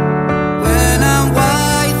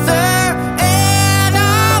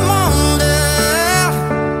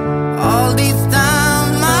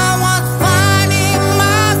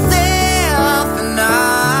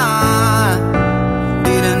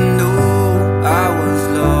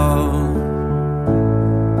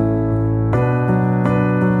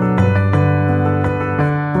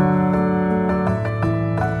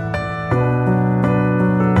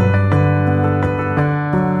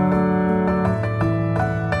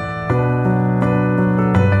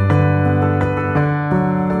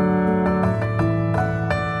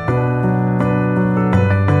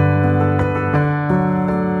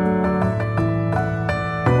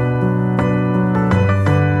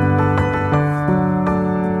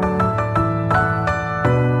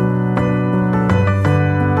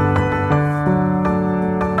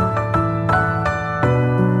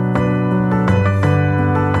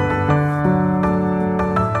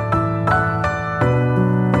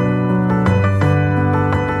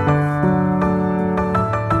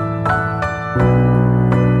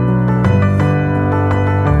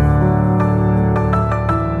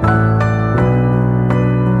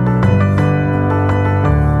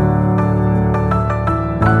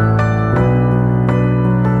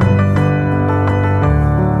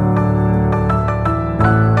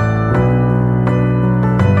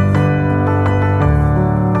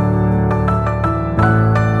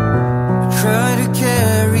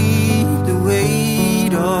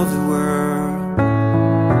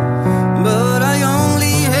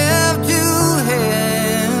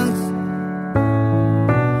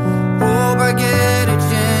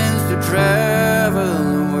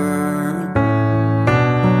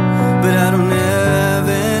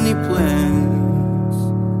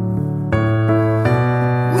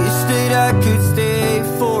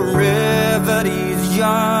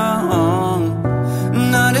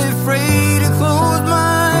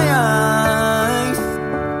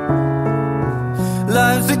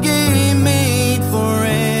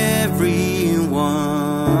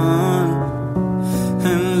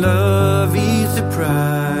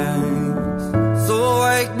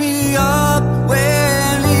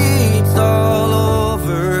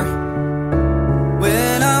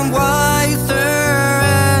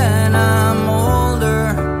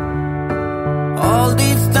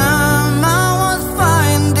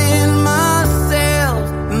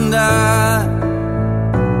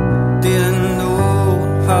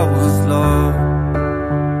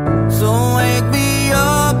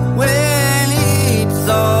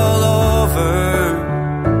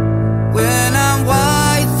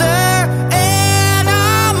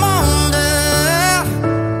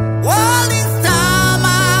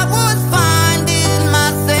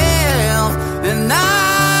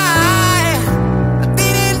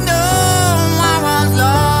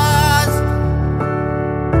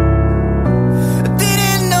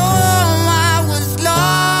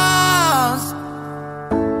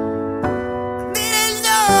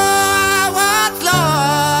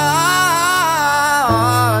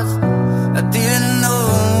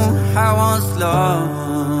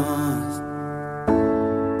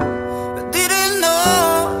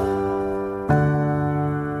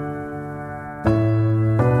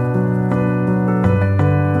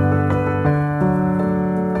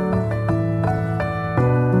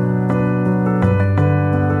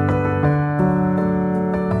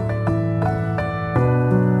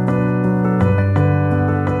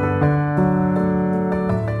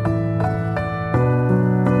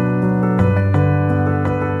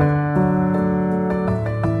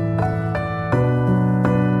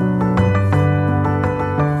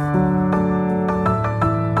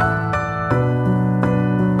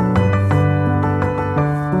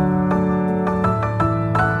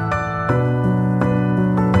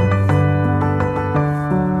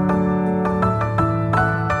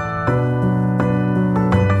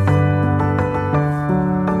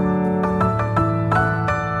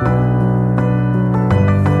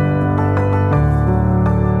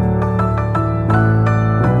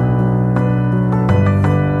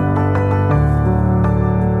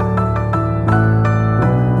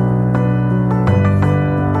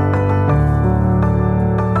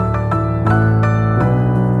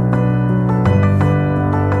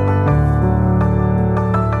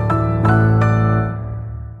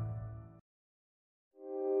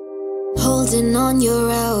 on your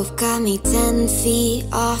rope, got me 10 feet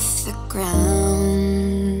off the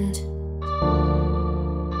ground.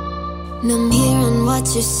 And I'm hearing what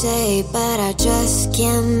you say, but I just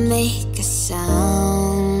can't make a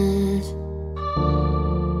sound.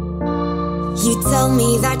 You tell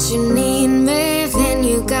me that you need me, then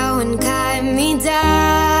you go and cut me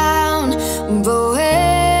down. But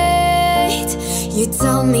wait, you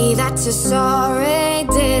tell me that you're sorry,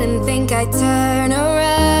 didn't think I'd turn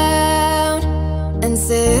around and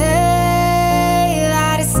say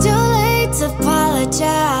that it's too late to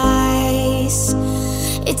apologize.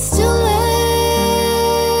 It's too late.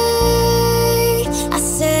 I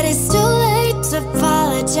said it's too late to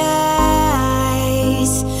apologize.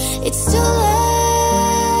 It's too late.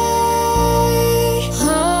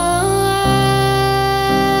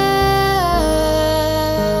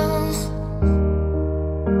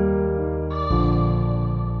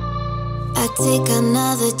 I take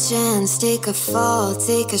another chance, take a fall,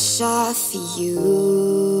 take a shot for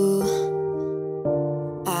you.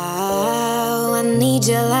 Oh, I need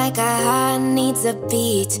you like a heart needs a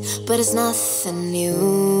beat, but it's nothing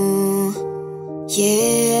new.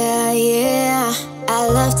 Yeah, yeah, I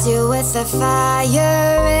loved you with a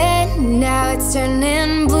fire, and now it's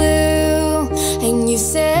turning blue. And you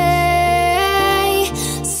say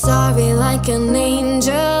sorry like an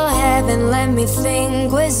angel, heaven let me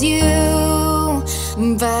think was you.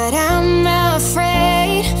 But I'm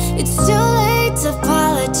afraid it's too late to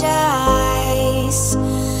apologize.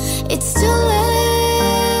 It's too late.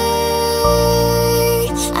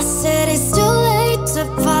 I said it's too late to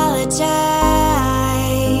apologize.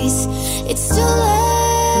 It's too late.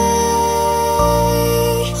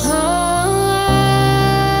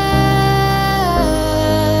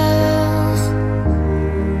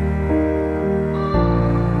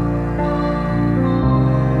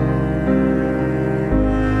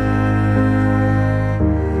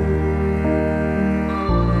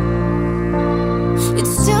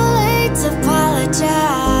 It's too late to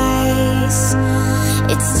apologize.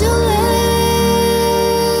 It's too late.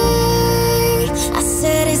 I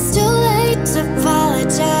said it's too late to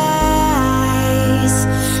apologize.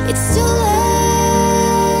 It's too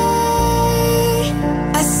late.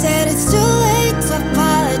 I said it's too late to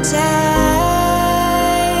apologize.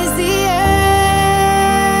 Yeah.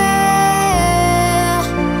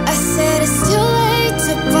 I said it's too late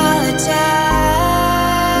to apologize.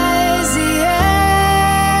 Yeah.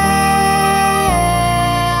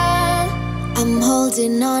 I'm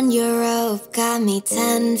holding on your rope, got me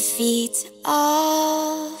 10 feet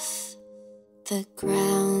off the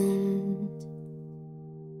ground.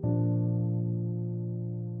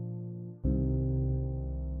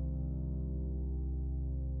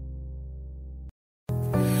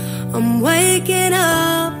 I'm waking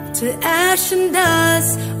up to ash and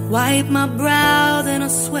dust. Wipe my brow, then I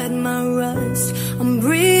sweat my rust. I'm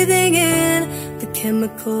breathing in the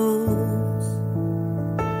chemicals.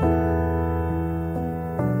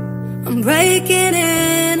 I'm breaking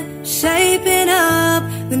in, shaping up,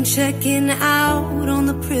 then checking out on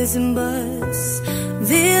the prison bus.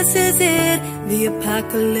 This is it, the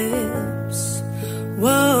apocalypse.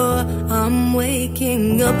 Whoa, I'm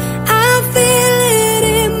waking up. I feel it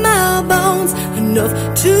in my bones, enough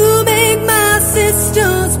to make my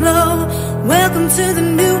systems blow. Welcome to the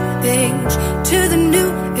new age, to the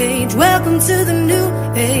new age. Welcome to the new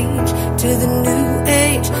age, to the new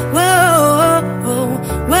age. Whoa,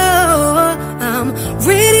 whoa, I'm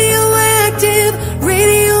radioactive,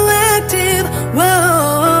 radioactive.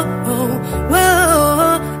 Whoa,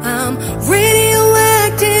 whoa, I'm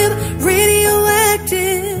radioactive,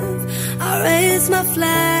 radioactive. I raise my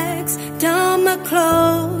flags, down my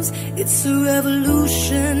clothes. It's a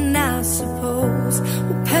revolution, I suppose.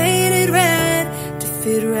 We'll paint it red to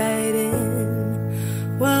fit right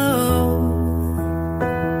in. Whoa,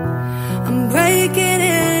 I'm breaking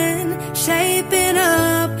in, shaping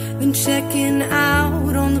up, been checking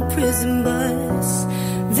out on the prison bus.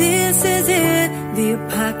 This is it, the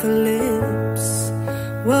apocalypse.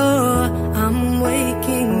 Whoa, I'm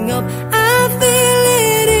waking up. I feel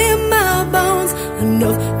it in my bones,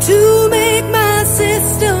 enough to make my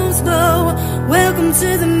systems blow. Welcome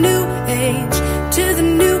to the new age, to the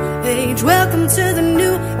new age. Welcome to the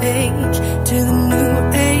new age, to the new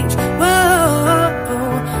age. Whoa,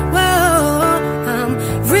 whoa, I'm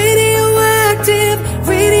radioactive,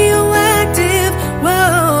 radioactive.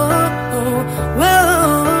 Whoa,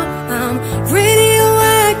 whoa, I'm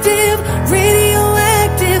radioactive,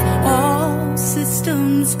 radioactive. All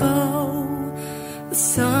systems go. The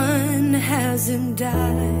sun hasn't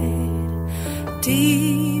died.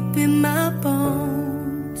 Deep in my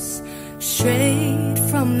bones, straight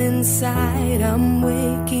from inside, I'm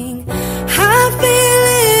waking. I feel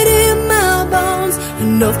it in my bones,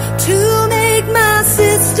 enough to make my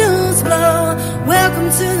systems blow. Welcome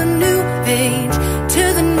to the new age, to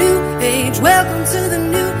the new age. Welcome to the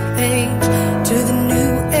new age, to the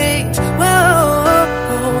new age. Whoa,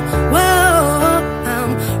 whoa,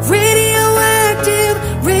 I'm radioactive,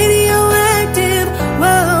 radioactive.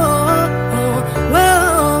 Whoa, whoa,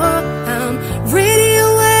 I'm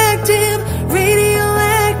radioactive, radioactive.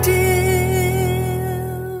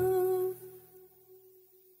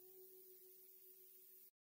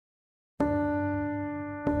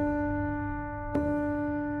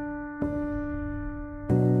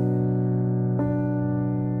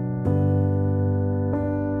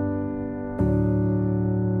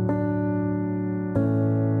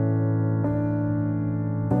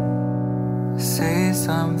 Say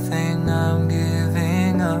something, I'm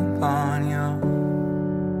giving up on you.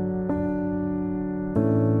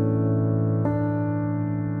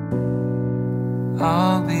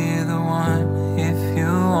 I'll be the one if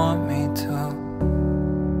you want me to.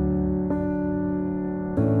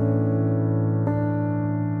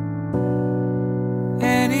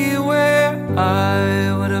 Anywhere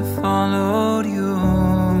I would have followed you.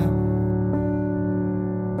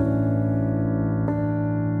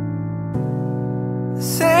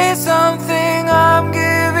 Say something, I'm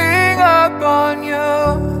giving up on you.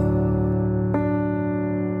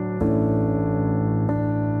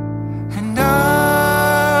 And I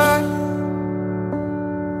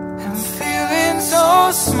am feeling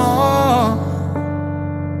so small.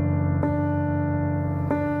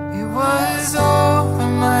 It was over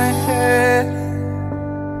my head,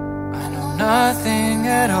 I know nothing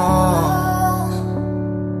at all.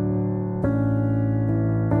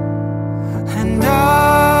 And I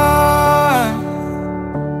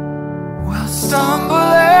will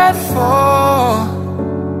stumble and fall.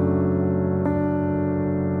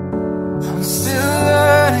 I'm still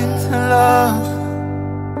learning to love,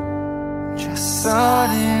 just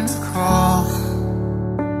starting to crawl.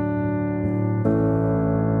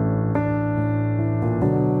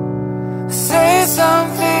 Say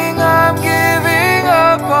something, I'm giving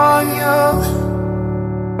up on you.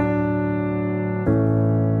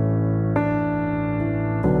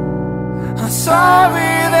 I'm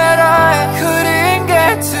sorry that I couldn't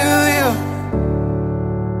get to you.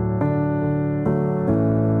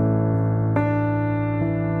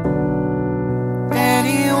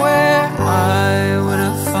 Anywhere I would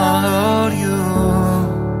have followed you.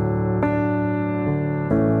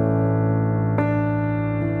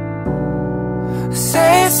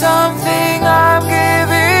 Say something, I'm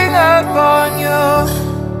giving up on you.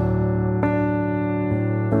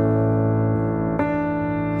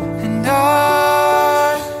 And I